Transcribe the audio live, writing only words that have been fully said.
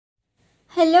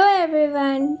Hello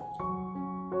everyone.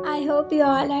 I hope you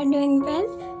all are doing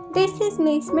well. This is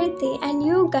me Smriti and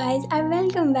you guys are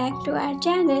welcome back to our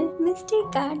channel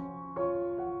Mystic Art.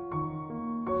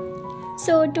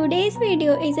 So today's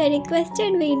video is a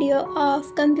requested video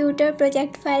of computer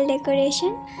project file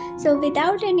decoration. So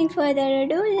without any further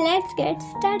ado, let's get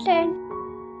started.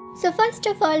 So first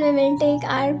of all, we will take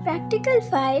our practical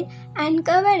file and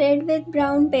cover it with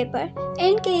brown paper.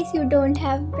 In case you don't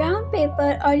have brown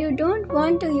paper or you don't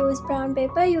want to use brown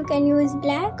paper, you can use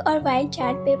black or white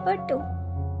chart paper too.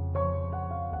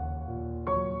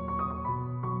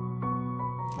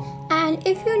 And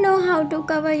if you know how to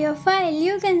cover your file,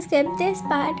 you can skip this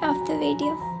part of the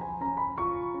video.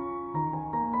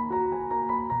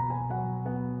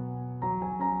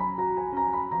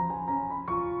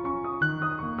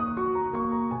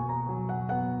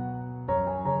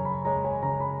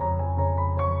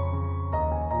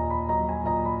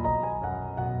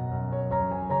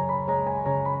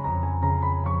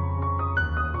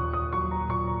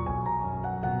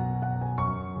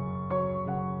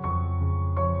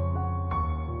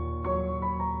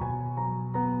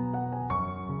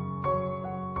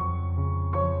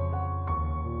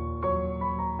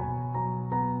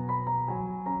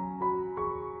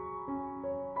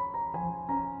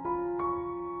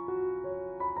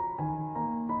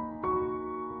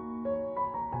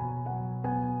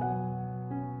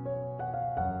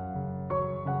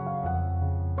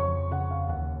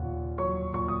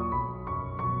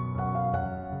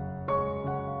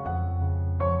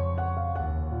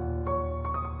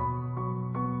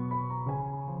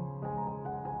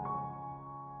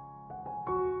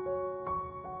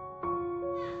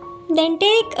 Then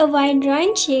take a white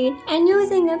drawing sheet and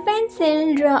using a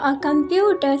pencil draw a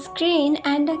computer screen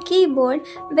and a keyboard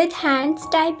with hands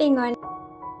typing on it.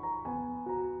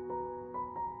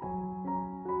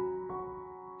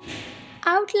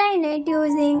 Outline it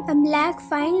using a black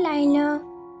fine liner,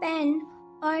 pen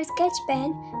or sketch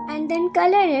pen and then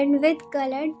color it with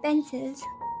colored pencils.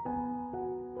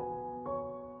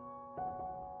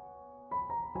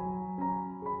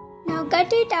 Now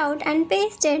cut it out and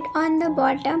paste it on the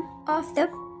bottom of the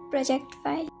project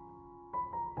file.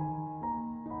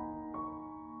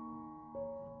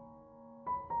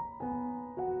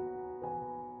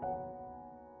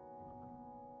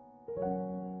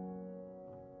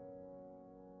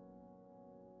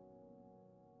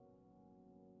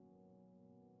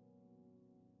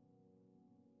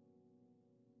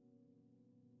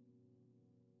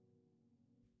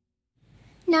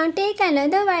 Now take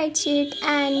another white sheet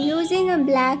and using a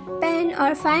black pen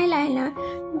or fine liner,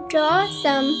 draw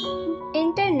some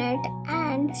internet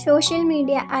and social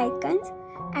media icons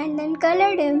and then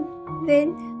color them with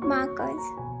markers.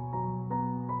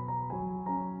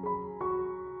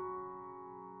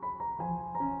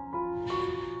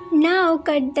 Now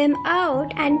cut them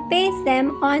out and paste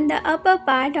them on the upper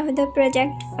part of the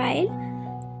project file.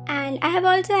 And I have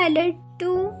also added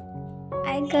two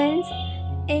icons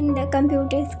in the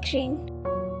computer screen.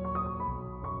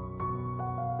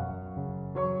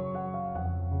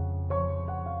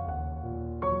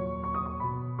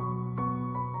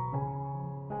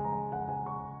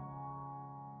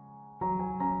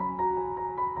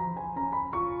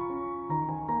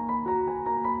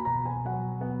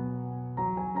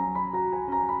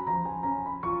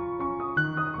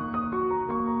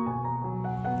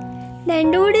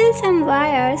 Then doodle some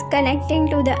wires connecting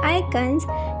to the icons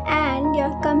and your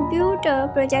computer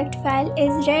project file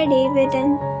is ready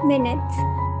within minutes.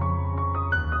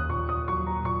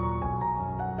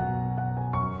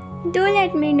 Do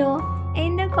let me know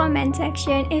in the comment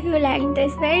section if you like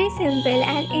this very simple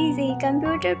and easy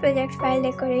computer project file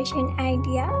decoration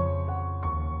idea.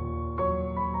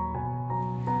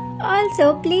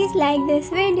 Also, please like this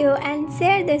video and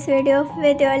share this video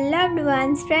with your loved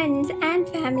ones, friends and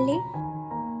family.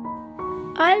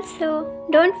 Also,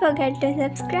 don't forget to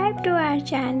subscribe to our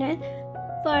channel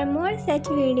for more such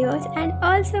videos and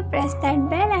also press that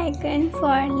bell icon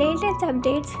for latest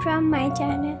updates from my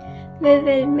channel. We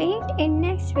will meet in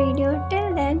next video.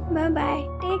 Till then, bye bye.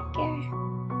 Take care.